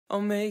I'll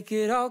make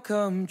it all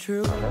come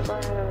true.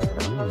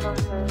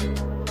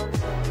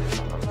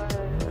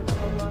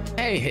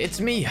 Hey, it's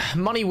me,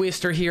 Money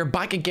Waster here,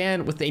 back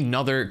again with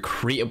another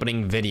crate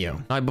opening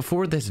video. Now,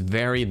 before this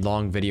very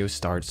long video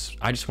starts,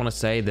 I just want to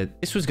say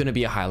that this was going to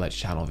be a highlights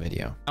channel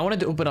video. I wanted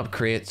to open up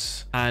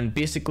crates and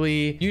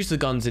basically use the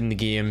guns in the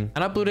game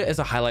and upload it as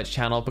a highlights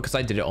channel because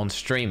I did it on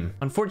stream.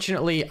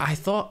 Unfortunately, I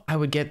thought I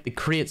would get the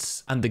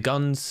crates and the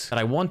guns that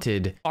I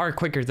wanted far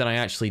quicker than I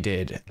actually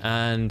did.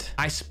 And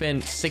I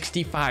spent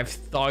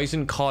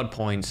 65,000 COD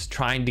points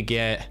trying to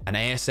get an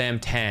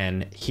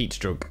ASM-10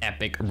 Heatstroke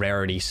epic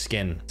rarity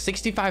skin.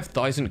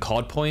 65,000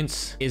 COD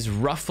points is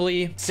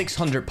roughly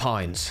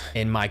 £600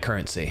 in my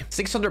currency.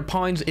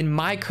 £600 in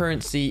my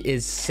currency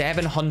is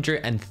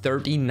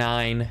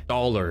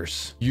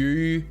 $739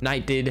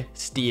 United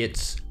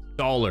States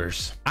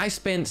dollars. I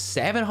spent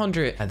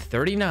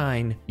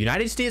 739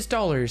 United States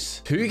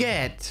dollars to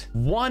get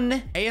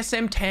one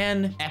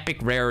ASM-10 epic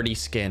rarity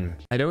skin.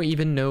 I don't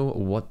even know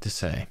what to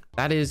say.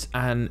 That is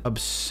an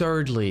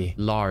absurdly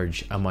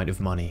large amount of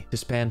money to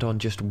spend on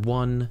just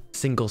one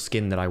single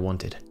skin that I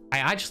wanted. I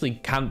actually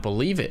can't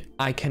believe it.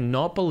 I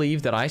cannot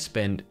believe that I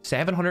spent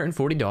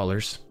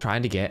 $740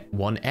 trying to get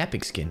one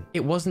epic skin.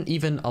 It wasn't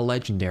even a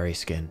legendary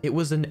skin. It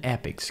was an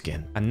epic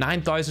skin. And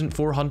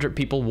 9,400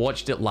 people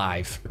watched it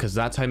live because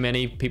that's how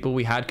many people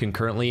we had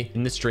concurrently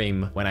in the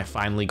stream when I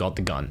finally got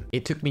the gun.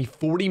 It took me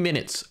 40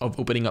 minutes of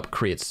opening up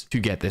crates to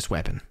get this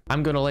weapon.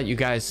 I'm going to let you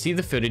guys see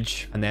the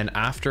footage, and then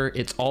after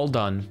it's all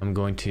done, I'm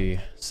going to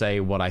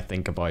say what I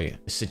think about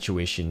the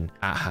situation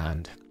at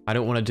hand. I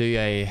don't want to do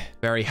a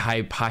very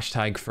hype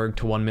hashtag Ferg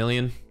to 1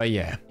 million, but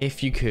yeah,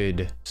 if you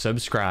could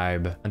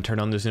subscribe and turn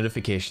on those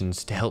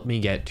notifications to help me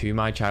get to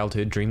my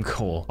childhood dream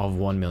goal of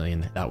 1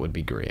 million, that would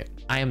be great.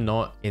 I am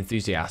not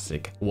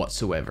enthusiastic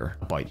whatsoever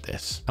about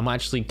this. I'm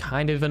actually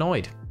kind of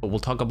annoyed, but we'll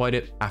talk about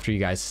it after you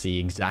guys see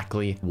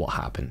exactly what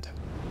happened.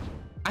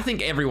 I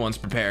think everyone's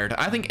prepared.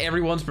 I think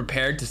everyone's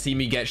prepared to see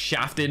me get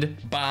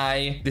shafted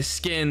by the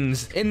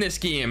skins in this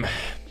game.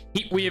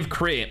 Heatwave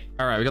crate.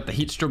 All right, we got the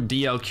Heatstroke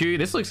DLQ.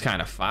 This looks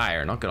kind of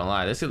fire, not gonna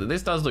lie. This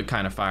does look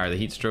kind of fire, the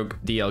Heatstroke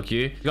DLQ.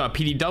 We got a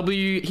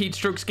PDW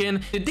Heatstroke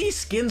skin. Dude, these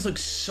skins look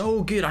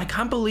so good. I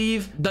can't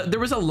believe that there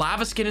was a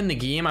lava skin in the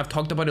game. I've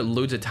talked about it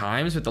loads of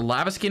times, but the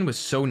lava skin was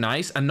so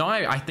nice. And now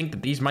I think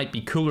that these might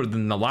be cooler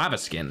than the lava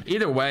skin.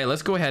 Either way,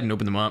 let's go ahead and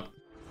open them up.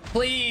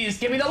 Please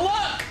give me the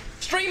luck.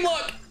 Stream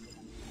luck.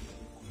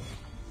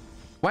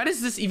 Why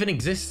does this even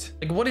exist?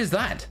 Like, what is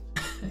that?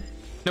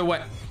 No,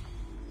 what?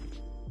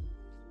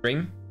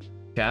 Stream?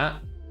 Chat?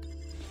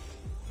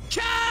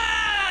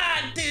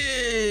 Chat!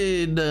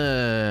 Dude!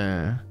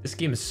 This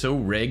game is so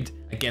rigged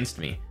against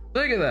me.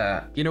 Look at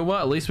that. You know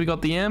what? At least we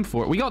got the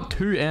M4. We got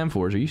two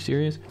M4s. Are you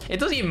serious? It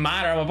doesn't even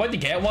matter. I'm about to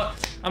get one.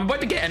 I'm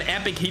about to get an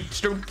epic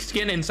Heatstroke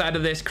skin inside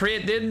of this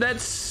crate, dude.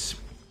 That's...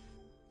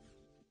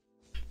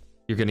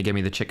 You're gonna give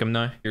me the chicken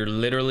now? You're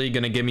literally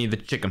gonna give me the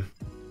chicken.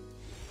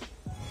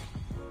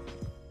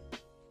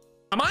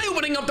 Am I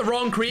opening up the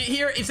wrong crate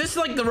here? Is this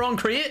like the wrong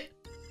crate?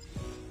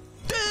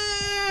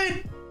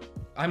 Dude!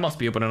 I must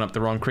be opening up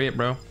the wrong crate,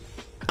 bro.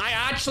 I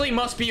actually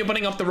must be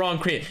opening up the wrong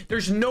crate.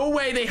 There's no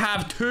way they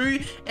have two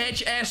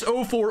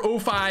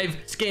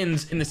HS0405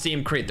 skins in the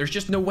same crate. There's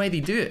just no way they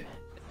do it.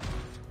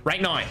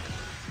 Right now.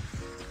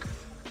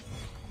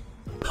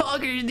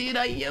 Poggers, dude.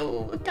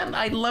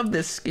 I love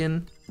this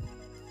skin.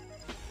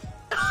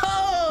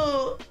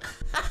 Oh!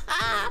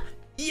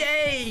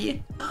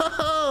 Yay!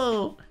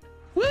 Oh!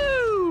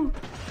 Woo!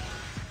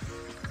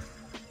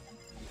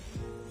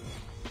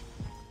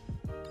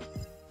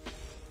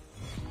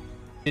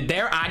 Dude,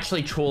 they're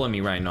actually trolling me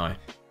right now.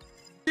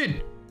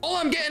 Dude, all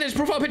I'm getting is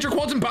profile picture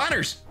quads and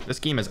banners. This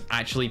game is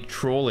actually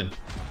trolling.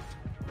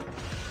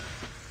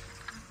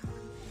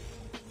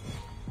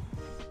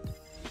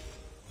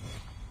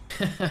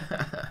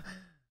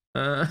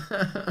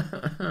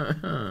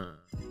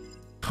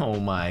 Oh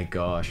my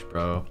gosh,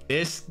 bro.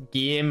 This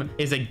game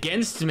is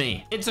against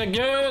me. It's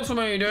against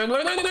me, dude.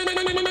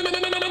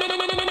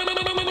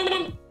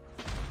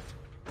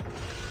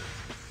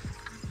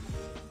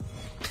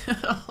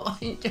 Oh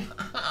my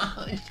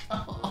gosh.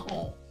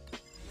 Oh.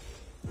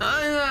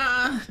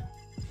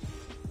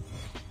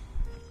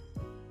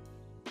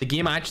 The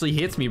game actually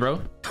hits me,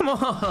 bro. Come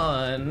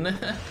on.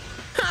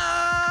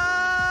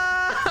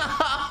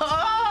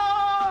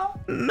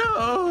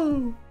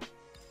 No.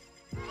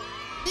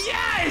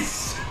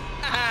 Yes.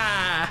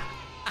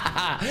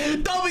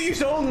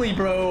 W's only,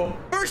 bro.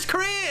 First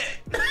crate.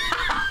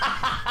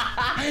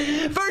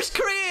 First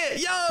crate.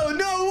 Yo,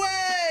 no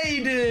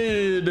way,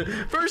 dude.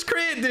 First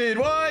crate, dude.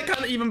 What? I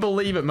can't even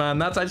believe it, man.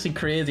 That's actually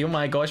crazy. Oh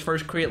my gosh,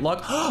 first crate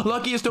luck.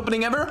 Luckiest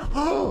opening ever.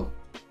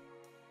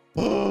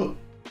 You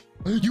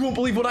won't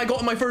believe what I got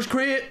in my first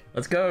crate.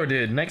 Let's go,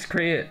 dude. Next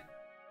crate.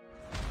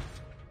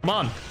 Come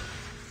on.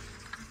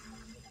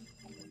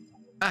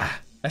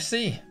 I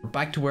see. We're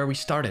back to where we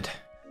started.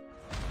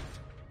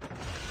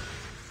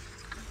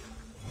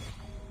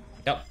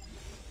 Yep.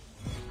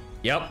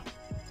 Yep.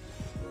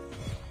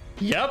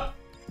 Yep.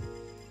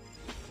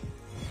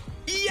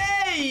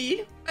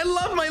 Yay! I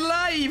love my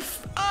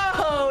life.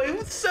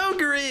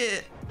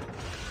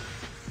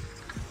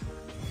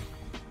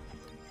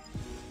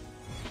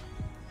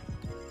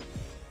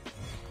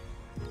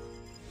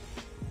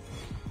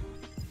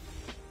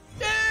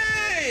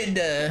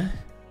 dead.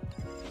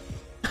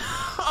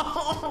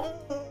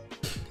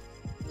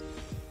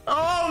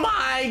 Oh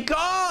my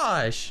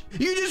gosh.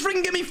 You just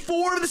freaking get me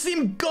 4 of the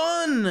same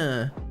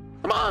gun.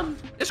 Come on.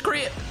 It's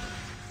great.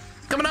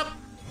 Coming up.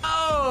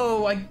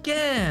 Oh,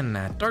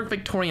 again. Dark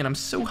Victorian. I'm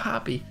so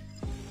happy.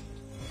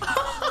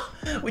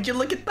 Would you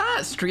look at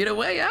that straight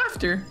away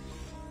after?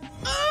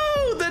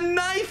 Oh, the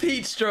knife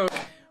heat stroke.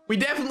 We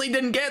definitely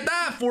didn't get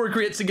that 4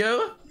 crates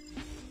ago.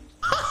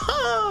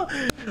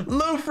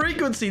 Low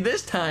frequency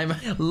this time.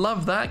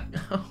 Love that.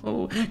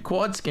 Oh,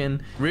 quad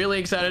skin. Really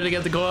excited to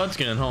get the quad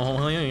skin.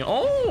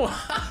 Oh,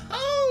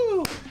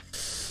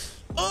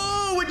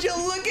 oh, would you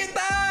look at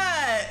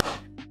that?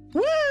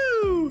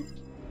 Woo!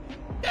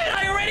 And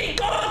I already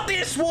got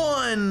this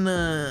one.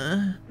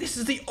 This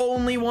is the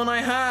only one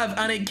I have,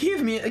 and it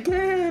gave me it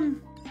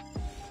again.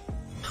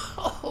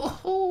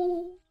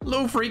 Oh,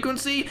 low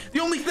frequency.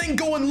 The only thing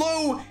going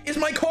low is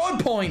my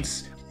COD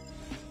points.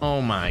 Oh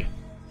my.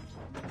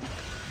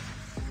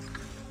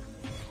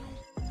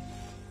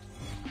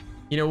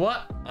 You know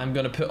what? I'm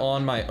gonna put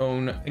on my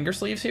own finger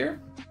sleeves here.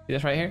 See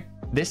this right here?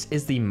 This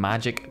is the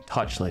magic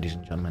touch, ladies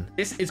and gentlemen.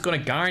 This is gonna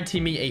guarantee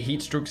me a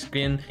heat stroke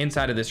skin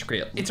inside of this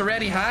crate. It's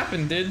already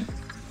happened, dude.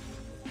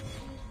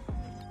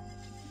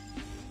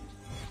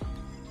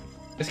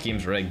 This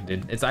game's rigged,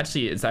 dude. It's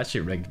actually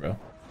rigged, bro.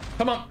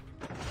 Come on.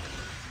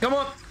 Come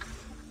on.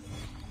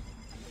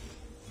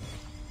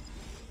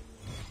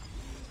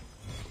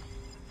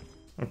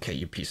 Okay,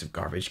 you piece of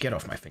garbage. Get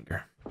off my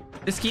finger.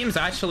 This game's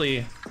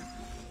actually...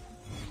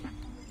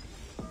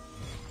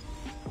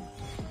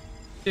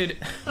 Dude,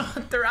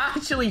 they're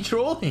actually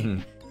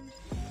trolling.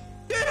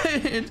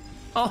 Dude.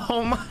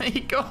 Oh my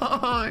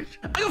gosh.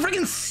 I got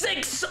freaking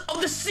 6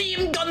 of the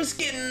same gun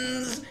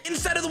skins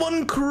instead of the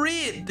one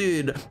crate,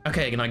 dude.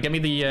 Okay, now give me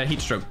the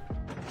heat stroke.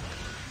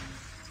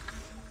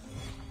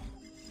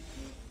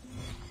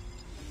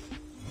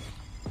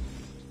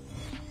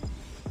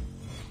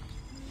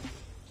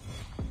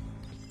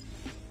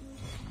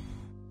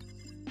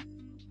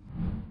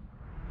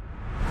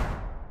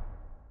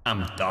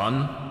 I'm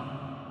done.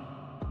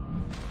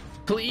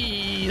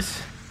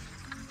 Please.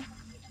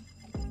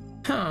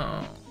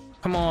 Oh,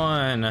 come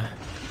on.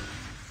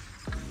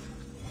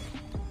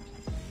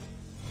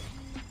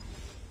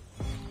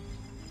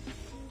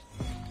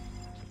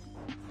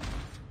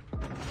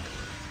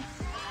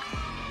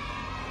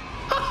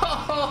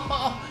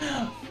 Oh,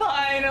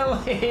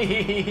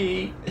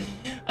 finally.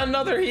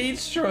 Another heat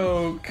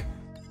stroke.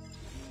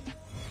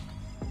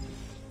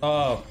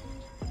 Oh.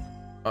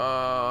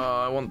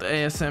 I want the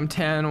ASM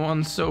 10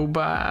 one so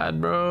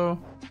bad, bro.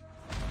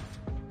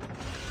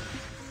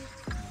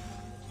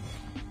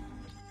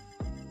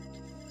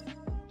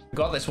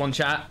 Got this one,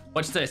 chat.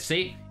 Watch this.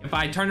 See, if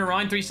I turn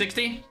around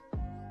 360.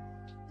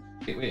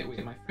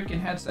 Wait, my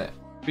freaking headset.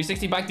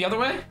 360 back the other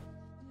way.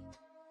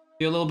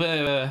 Do a little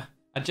bit of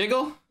a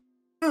jiggle.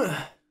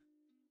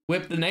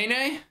 Whip the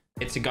nay-nay.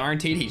 It's a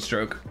guaranteed heat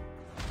stroke.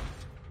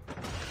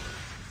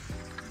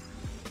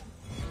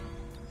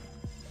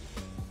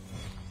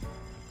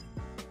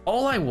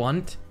 All I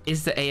want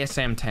is the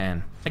ASM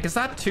 10. Like, is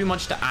that too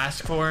much to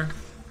ask for?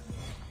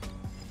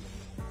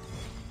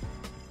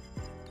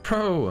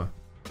 Bro.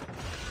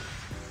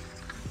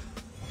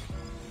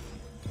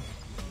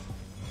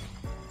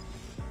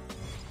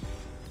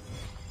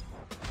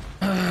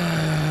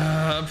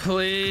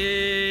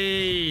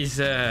 Please.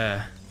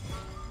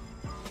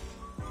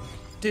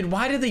 Dude,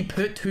 why did they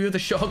put 2 of the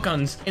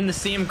shotguns in the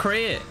same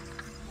crate?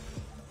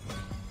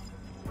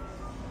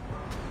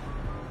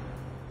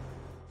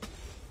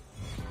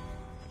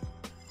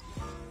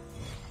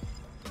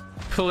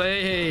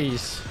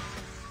 Please.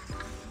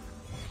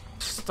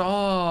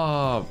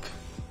 Stop.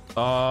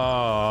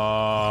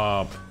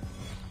 Stop.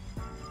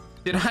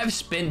 Dude, I've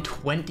spent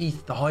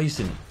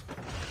 20,000.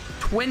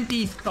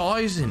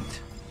 20,000.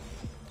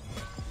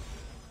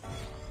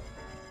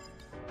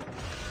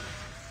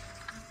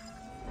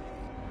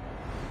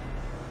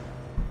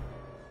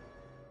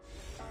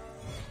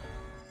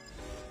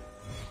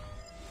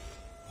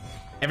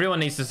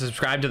 Everyone needs to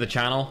subscribe to the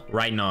channel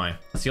right now.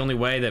 That's the only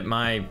way that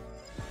my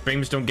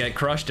streams don't get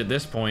crushed at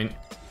this point.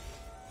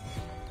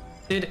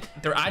 Dude,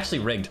 they're actually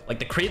rigged. Like,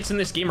 the crates in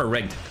this game are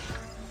rigged.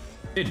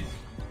 Dude.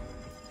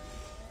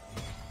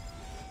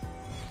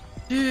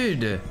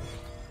 Dude.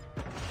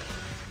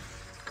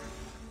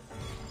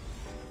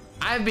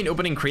 I've been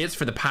opening crates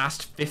for the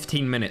past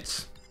 15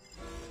 minutes.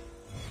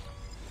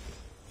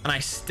 And I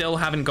still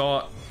haven't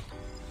got...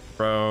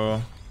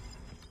 Bro.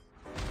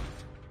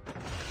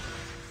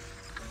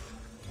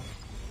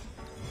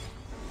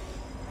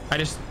 I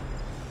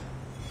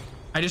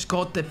just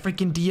got the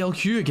freaking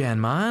DLQ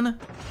again, man.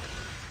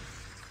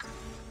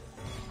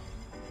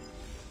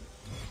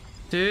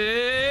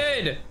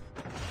 Dude.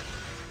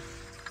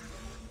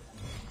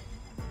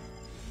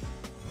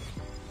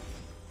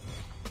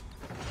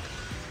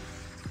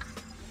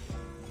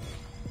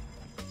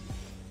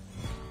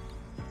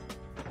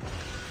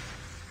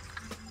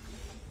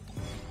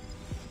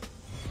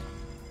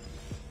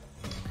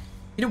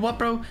 You know what,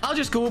 bro? I'll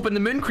just go open the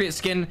moon crate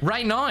skin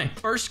right now.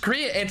 First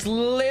crate. It's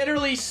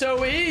literally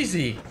so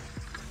easy.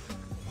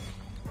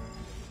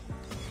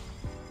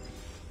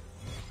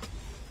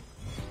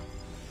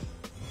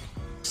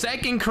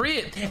 Second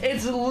crate.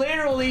 It's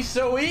literally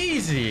so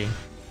easy.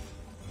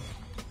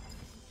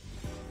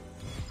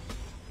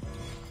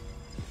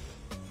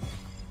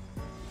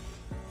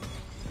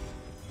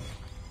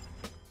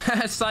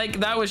 It's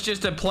like that was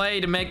just a play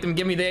to make them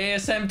give me the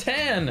ASM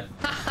 10.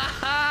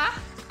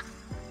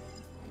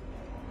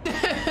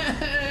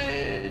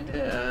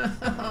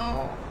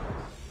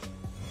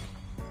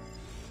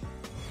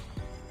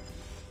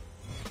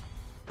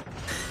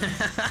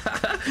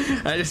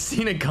 I just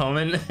seen a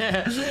comment.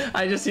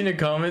 I just seen a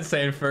comment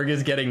saying Ferg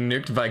is getting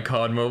nuked by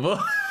COD Mobile.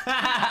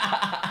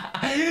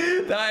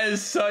 That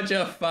is such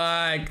a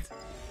fact.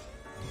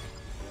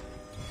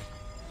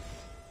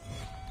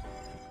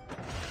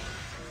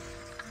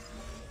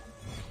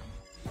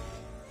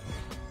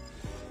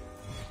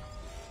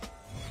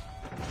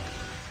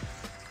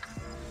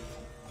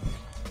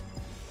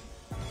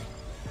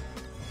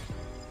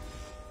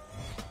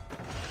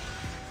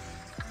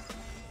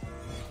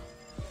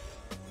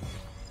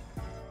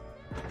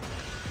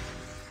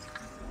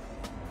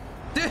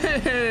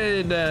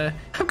 Dude,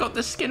 I've got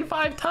the skin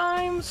 5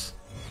 times.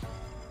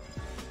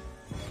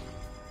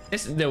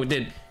 No,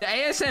 dude, the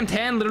ASM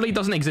 10 literally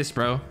doesn't exist,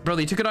 bro. Bro,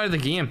 they took it out of the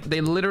game. They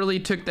literally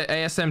took the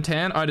ASM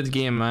 10 out of the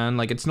game, man.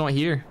 Like, it's not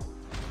here.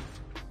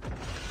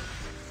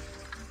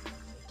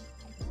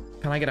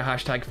 Can I get a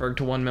hashtag Ferg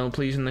to 1 mil,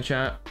 please, in the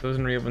chat?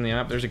 Doesn't reopen the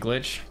app. There's a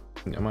glitch.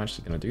 I'm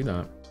actually gonna do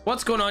that.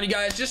 What's going on, you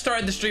guys? Just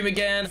started the stream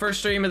again.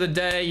 First stream of the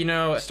day, you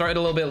know, started a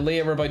little bit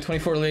late. We're about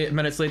 24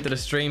 minutes late to the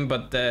stream,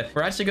 but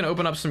we're actually going to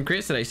open up some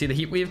crates today. See the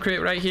heat wave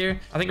crate right here?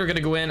 I think we're going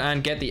to go in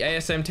and get the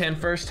ASM 10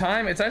 first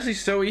time. It's actually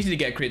so easy to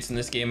get crates in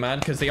this game, man,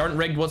 because they aren't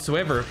rigged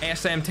whatsoever.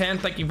 ASM 10,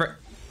 thank you very...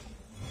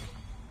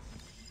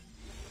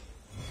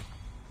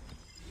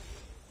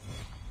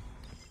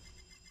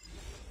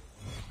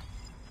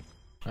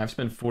 I've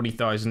spent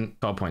 40,000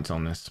 COD points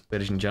on this.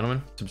 Ladies and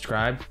gentlemen,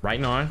 subscribe right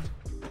now.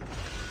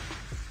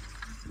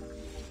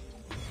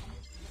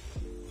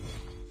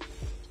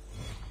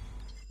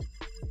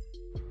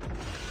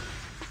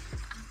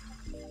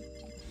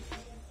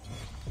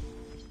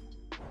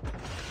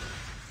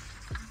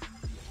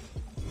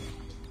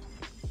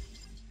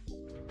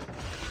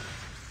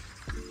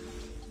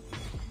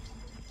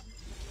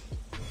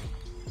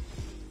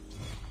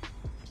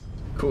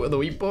 Quote of the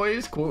week,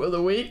 boys. Quote of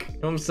the week. You know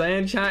what I'm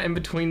saying? Chat in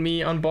between me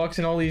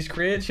unboxing all these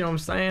crates. You know what I'm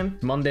saying?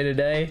 It's Monday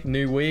today.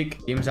 New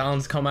week. James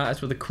Allen's come at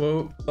us with a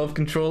quote.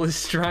 Self-control is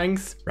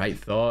strength. Right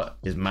thought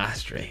is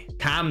mastery.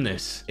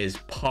 Calmness is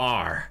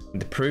power. And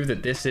to prove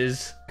that this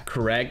is a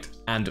correct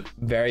and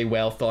very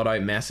well thought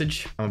out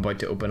message, I'm about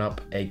to open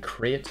up a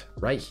crate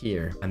right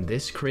here. And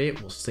this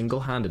crate will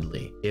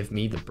single-handedly give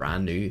me the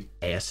brand new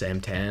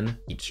ASM 10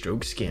 heat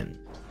stroke skin.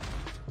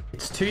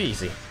 It's too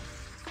easy.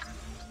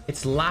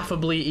 It's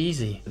laughably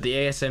easy. The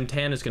ASM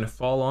 10 is going to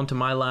fall onto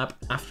my lap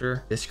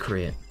after this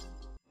crate.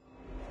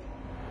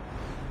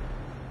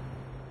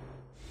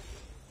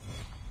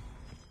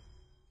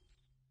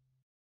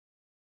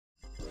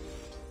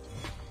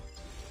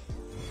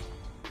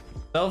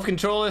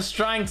 Self-control is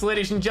strength,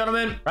 ladies and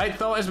gentlemen. Right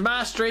thought is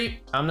mastery.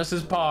 Calmness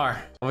is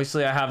power.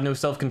 Obviously, I have no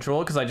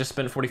self-control because I just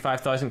spent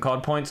 45,000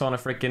 COD points on a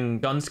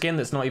freaking gun skin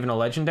that's not even a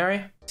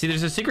legendary. See,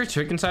 there's a secret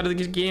trick inside of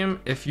the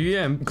game. If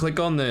you click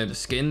on the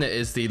skin that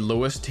is the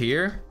lowest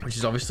tier, which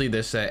is obviously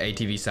this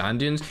ATV sand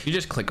dunes, you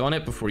just click on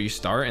it before you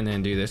start and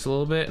then do this a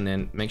little bit and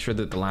then make sure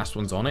that the last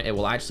one's on it. It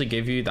will actually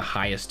give you the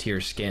highest tier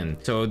skin.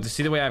 So to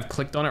see the way I've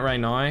clicked on it right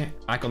now,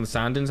 back on the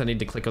sand dunes, I need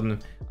to click on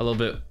a little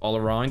bit all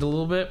around a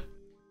little bit.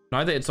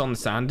 Now that it's on the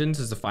sand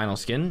dunes as the final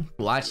skin,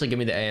 will actually give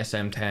me the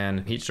ASM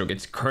 10 heatstroke.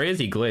 It's a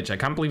crazy glitch. I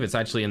can't believe it's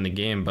actually in the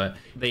game, but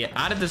they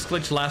added this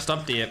glitch last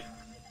update.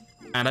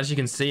 And as you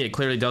can see, it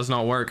clearly does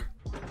not work.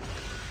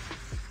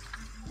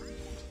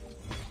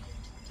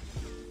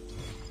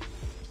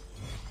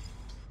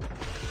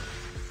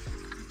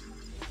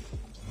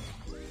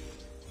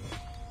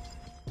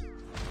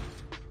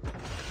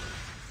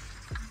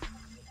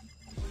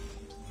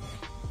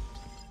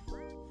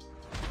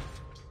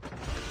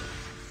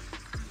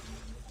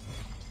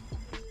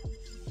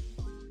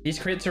 These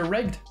crates are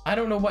rigged. I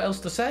don't know what else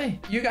to say.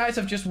 You guys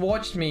have just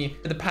watched me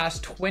for the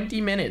past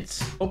 20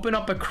 minutes open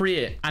up a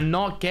crate and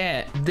not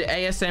get the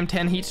ASM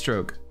 10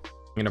 heatstroke.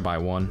 I'm gonna buy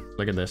one.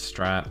 Look at this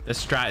strat.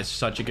 This strat is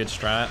such a good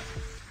strat.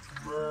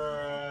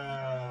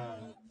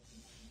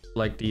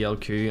 Like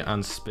DLQ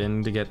and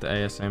spin to get the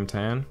ASM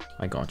 10.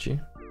 I got you.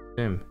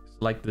 Boom.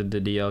 Like the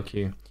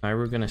DLQ. Now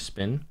we're gonna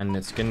spin and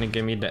it's gonna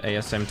give me the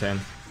ASM 10.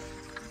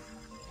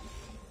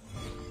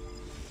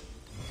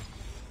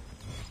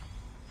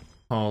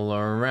 All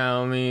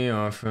around me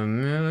are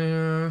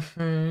familiar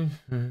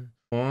faces.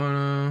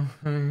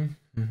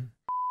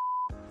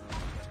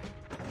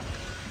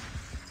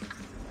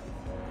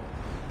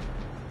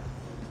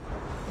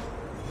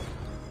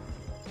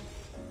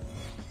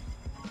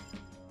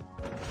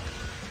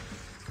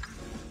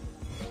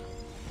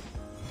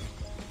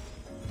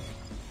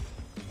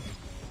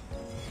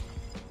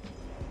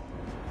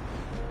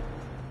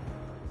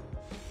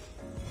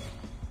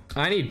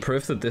 I need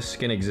proof that this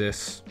skin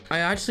exists. I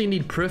actually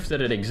need proof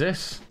that it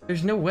exists.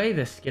 There's no way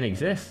this skin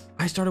exists.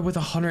 I started with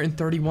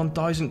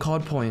 131,000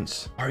 COD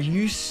points. Are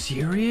you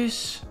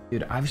serious?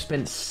 Dude, I've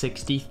spent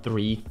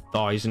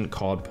 63,000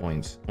 COD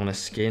points on a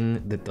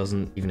skin that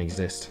doesn't even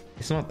exist.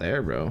 It's not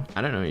there, bro.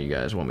 I don't know what you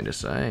guys want me to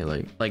say.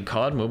 Like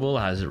COD Mobile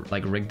has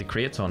like rigged the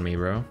crates on me,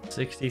 bro.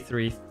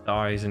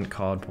 63,000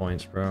 COD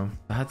points, bro.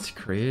 That's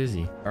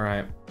crazy. All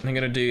right, I'm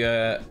gonna do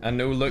a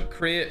no look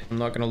crate. I'm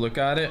not gonna look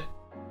at it.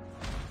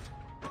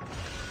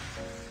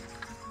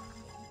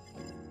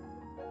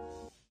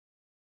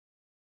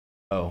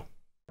 Oh.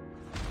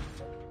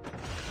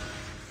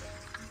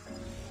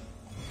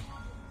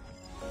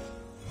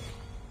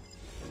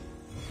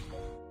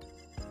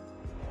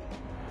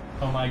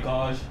 Oh my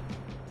gosh.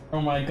 Oh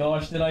my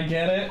gosh, did I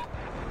get it?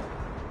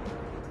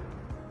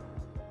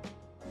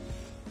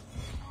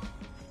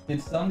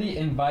 Did somebody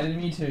invited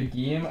me to a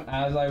game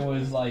as I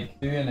was like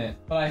doing it?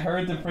 But I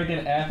heard the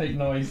freaking epic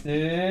noise,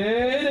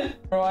 dude.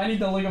 Bro, I need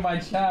to look at my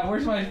chat.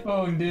 Where's my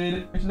phone,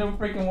 dude? There's no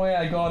freaking way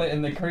I got it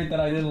in the crate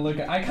that I didn't look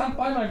at. I can't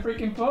find my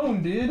freaking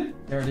phone, dude.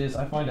 There it is.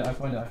 I find it. I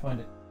find it. I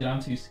find it. Dude,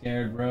 I'm too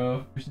scared,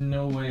 bro. There's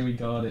no way we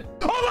got it.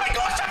 Oh my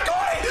gosh, I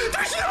got it!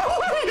 There's no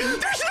way!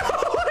 There's no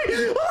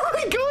way! Oh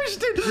my gosh,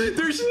 dude!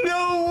 There's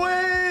no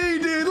way,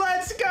 dude!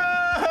 Let's go!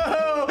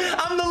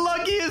 I'm the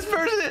luckiest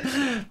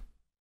person!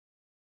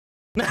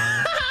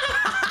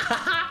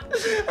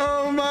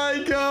 Oh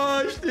my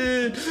gosh,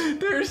 dude!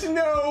 There's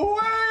no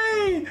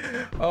way!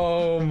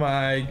 Oh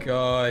my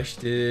gosh,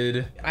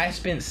 dude. I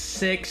spent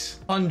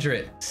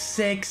 600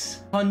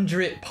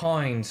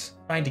 pounds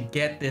trying to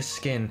get this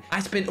skin. I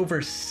spent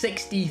over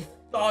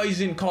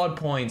 60,000 COD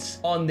points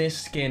on this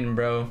skin,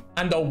 bro.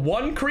 And the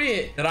one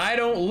crate that I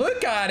don't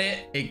look at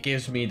it, it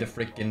gives me the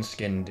freaking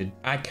skin, dude.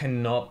 I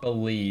cannot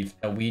believe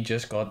that we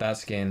just got that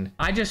skin.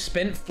 I just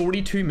spent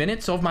 42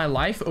 minutes of my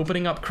life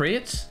opening up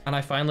crates and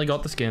I finally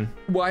got the skin.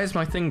 Why is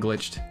my thing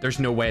glitched? There's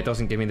no way it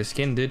doesn't give me the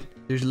skin, dude.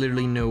 There's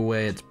literally no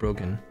way it's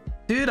broken.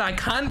 Dude, I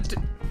can't.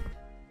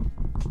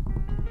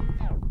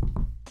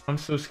 I'm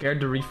so scared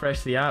to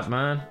refresh the app,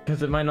 man,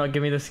 because it might not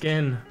give me the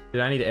skin.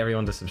 Dude, I need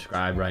everyone to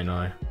subscribe right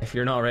now. If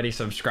you're not already a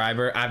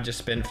subscriber, I've just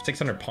spent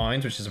 600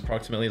 pounds, which is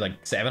approximately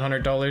like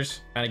 $700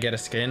 trying to get a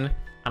skin.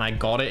 And I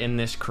got it in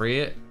this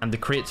crate and the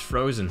crate's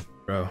frozen,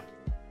 bro.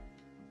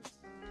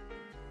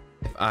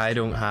 If I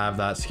don't have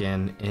that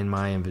skin in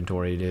my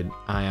inventory, dude,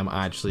 I am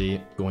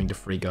actually going to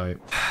freak out.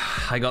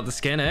 I got the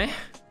skin, eh?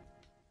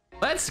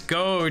 Let's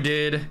go,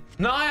 dude.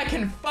 Now I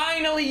can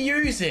finally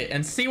use it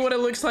and see what it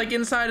looks like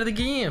inside of the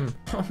game.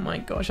 Oh my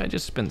gosh, I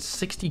just spent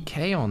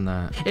 60K on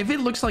that. If it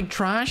looks like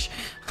trash,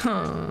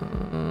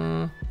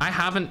 I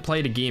haven't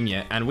played a game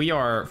yet, and we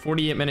are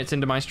 48 minutes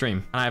into my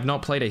stream, and I have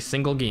not played a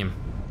single game.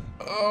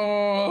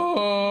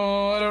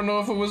 Oh, I don't know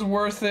if it was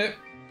worth it.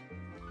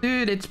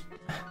 Dude,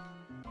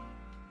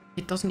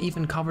 it doesn't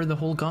even cover the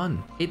whole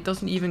gun. It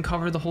doesn't even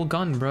cover the whole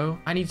gun, bro.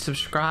 I need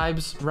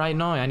subscribes right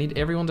now. I need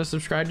everyone to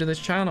subscribe to this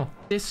channel.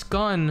 This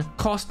gun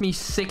cost me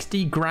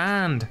 60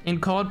 grand in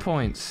COD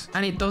points,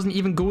 and it doesn't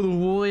even go the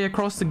whole way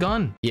across the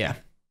gun. Yeah.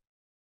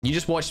 You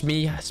just watched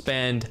me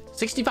spend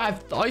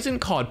 65,000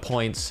 COD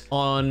points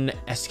on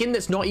a skin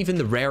that's not even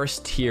the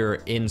rarest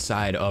tier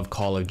inside of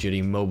Call of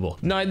Duty Mobile.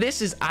 Now,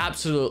 this is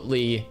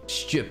absolutely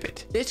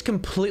stupid. This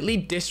completely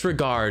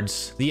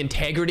disregards the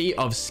integrity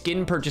of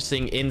skin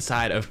purchasing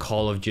inside of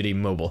Call of Duty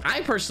Mobile.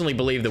 I personally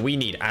believe that we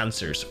need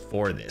answers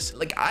for this.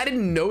 Like, I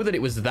didn't know that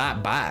it was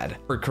that bad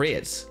for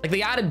crates. Like,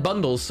 they added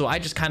bundles, so I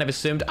just kind of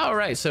assumed, oh,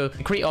 right, so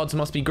the crate odds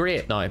must be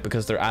great now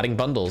because they're adding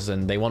bundles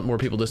and they want more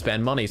people to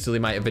spend money, so they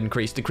might have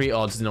increased the crate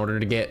odds in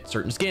order to get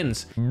certain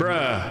skins.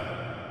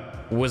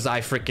 Bruh. Was I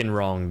freaking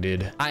wrong,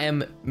 dude? I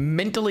am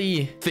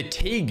mentally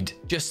fatigued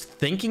just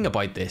thinking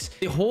about this.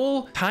 The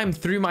whole time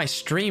through my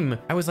stream,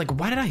 I was like,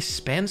 why did I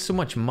spend so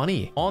much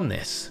money on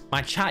this?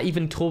 My chat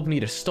even told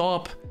me to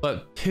stop,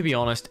 but to be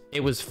honest,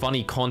 it was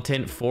funny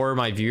content for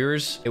my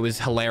viewers. It was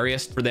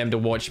hilarious for them to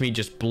watch me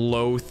just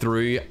blow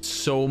through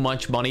so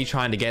much money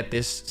trying to get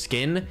this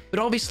skin. But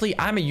obviously,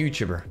 I'm a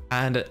YouTuber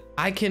and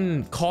I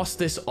can cost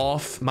this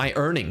off my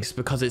earnings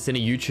because it's in a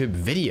YouTube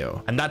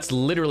video. And that's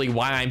literally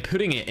why I'm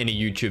putting it in a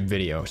YouTube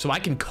video. So I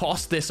can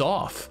cost this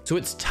off. So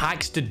it's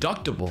tax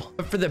deductible.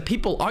 But for the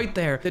people out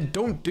there that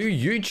don't do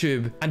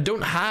YouTube and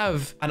don't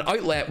have an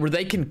outlet where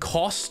they can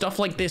cost stuff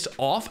like this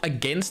off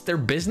against their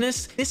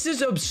business, this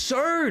is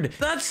absurd.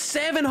 That's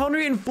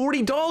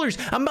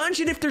 $740.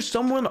 Imagine if there's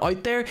someone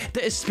out there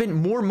that has spent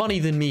more money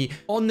than me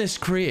on this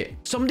crate.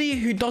 Somebody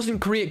who doesn't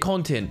create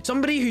content.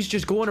 Somebody who's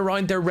just going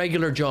around their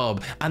regular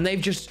job and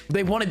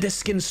they wanted this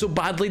skin so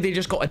badly they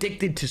just got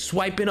addicted to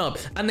swiping up.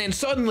 And then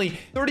suddenly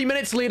 30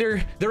 minutes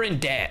later, they're in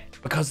debt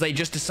because they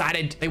just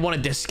decided they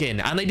wanted this skin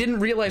and they didn't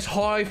realize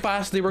how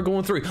fast they were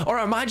going through. Or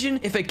imagine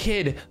if a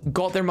kid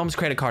got their mom's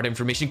credit card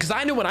information, because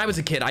I know when I was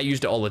a kid, I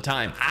used it all the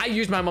time. I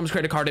used my mom's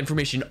credit card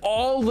information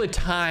all the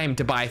time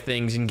to buy buy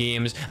things in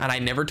games, and I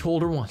never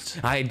told her once.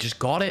 I just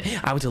got it.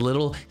 I was a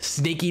little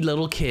sneaky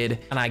little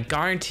kid, and I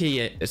guarantee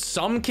it,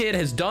 some kid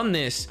has done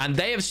this, and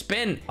they have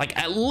spent like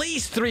at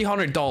least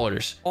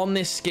 $300 on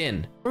this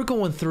skin. We're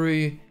going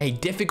through a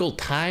difficult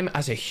time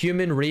as a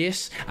human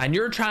race, and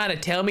you're trying to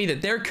tell me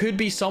that there could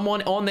be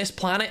someone on this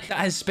planet that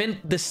has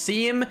spent the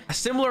same, a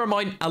similar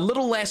amount, a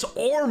little less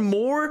or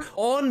more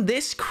on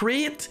this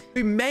crate,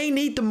 who may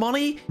need the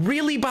money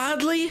really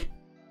badly?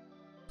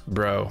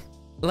 Bro.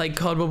 Like,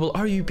 COD Mobile,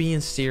 are you being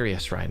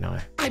serious right now?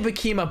 I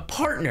became a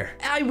partner.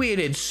 I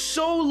waited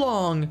so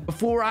long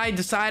before I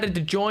decided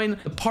to join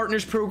the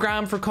partners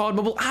program for COD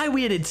Mobile. I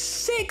waited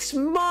 6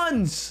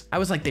 months. I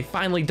was like, they've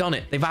finally done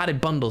it. They've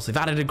added bundles. They've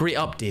added a great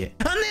update.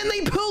 And then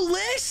they pull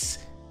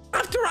this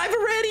after I've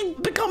already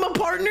become a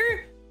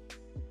partner?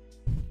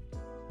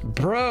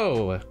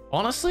 Bro,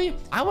 honestly,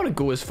 I want to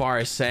go as far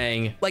as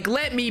saying, like,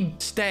 let me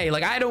stay.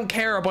 Like, I don't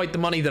care about the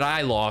money that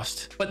I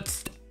lost,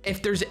 but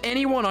if there's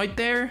anyone out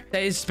there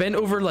that has spent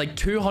over like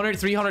 $200,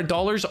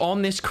 $300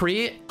 on this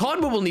crate,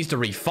 COD Mobile needs to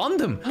refund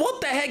them.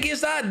 What the heck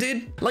is that,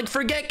 dude? Like,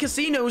 forget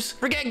casinos,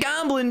 forget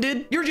gambling,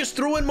 dude. You're just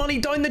throwing money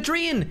down the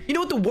drain. You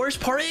know what the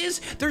worst part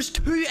is? There's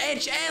 2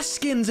 HS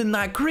skins in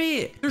that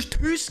crate. There's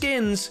 2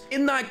 skins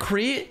in that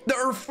crate that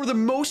are for the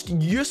most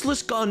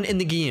useless gun in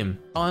the game.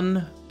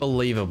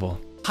 Unbelievable.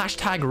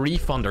 Hashtag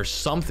refund or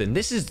something.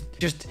 This is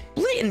just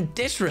blatant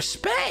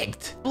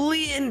disrespect.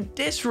 Blatant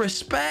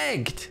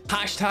disrespect.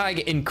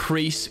 Hashtag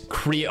increase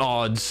crate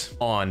odds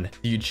on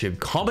YouTube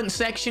comment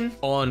section,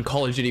 on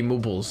Call of Duty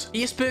Mobile's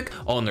Facebook,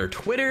 on their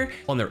Twitter,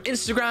 on their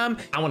Instagram.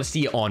 I want to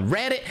see it on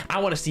Reddit.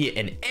 I want to see it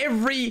in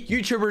every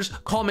YouTuber's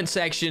comment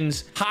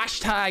sections.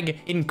 Hashtag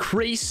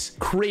increase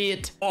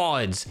crate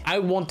odds. I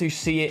want to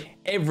see it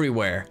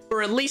everywhere.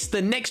 For at least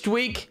the next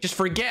week, just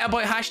forget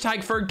about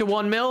hashtag Ferg to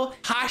 1 mil.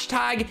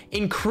 Hashtag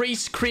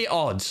increase crate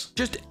odds.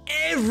 Just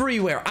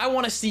everywhere. I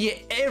want to see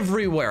it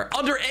everywhere.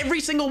 Under every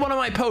single one of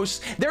my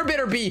posts, there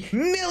better be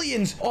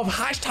millions of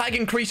hashtag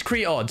increase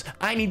crate odds.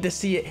 I need to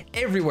see it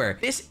everywhere.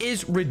 This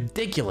is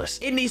ridiculous.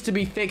 It needs to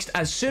be fixed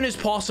as soon as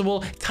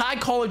possible. Tag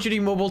Call of Duty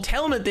Mobile.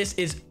 Tell them that this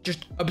is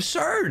just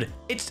absurd.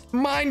 It's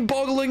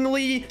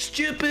mind-bogglingly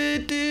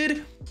stupid,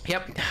 dude.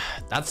 Yep,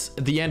 that's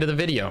the end of the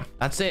video.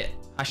 That's it.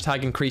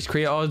 Hashtag increase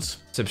crate odds.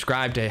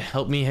 Subscribe to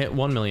help me hit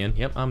 1 million.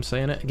 Yep, I'm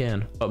saying it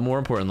again. But more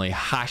importantly,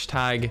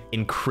 hashtag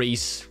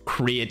increase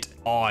crate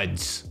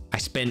odds. I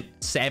spent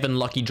 7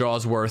 lucky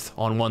draws worth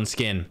on 1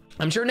 skin.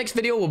 I'm sure next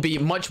video will be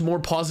much more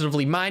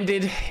positively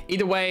minded.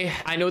 Either way,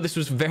 I know this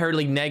was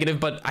very negative,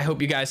 but I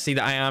hope you guys see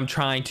that I am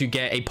trying to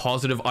get a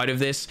positive out of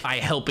this by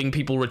helping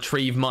people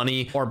retrieve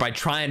money or by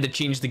trying to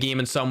change the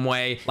game in some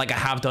way like I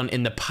have done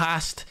in the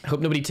past. I hope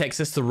nobody takes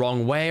this the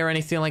wrong way or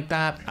anything like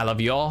that. I love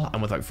you all,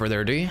 and without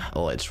further ado,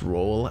 let's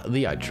roll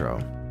the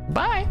outro.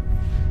 Bye.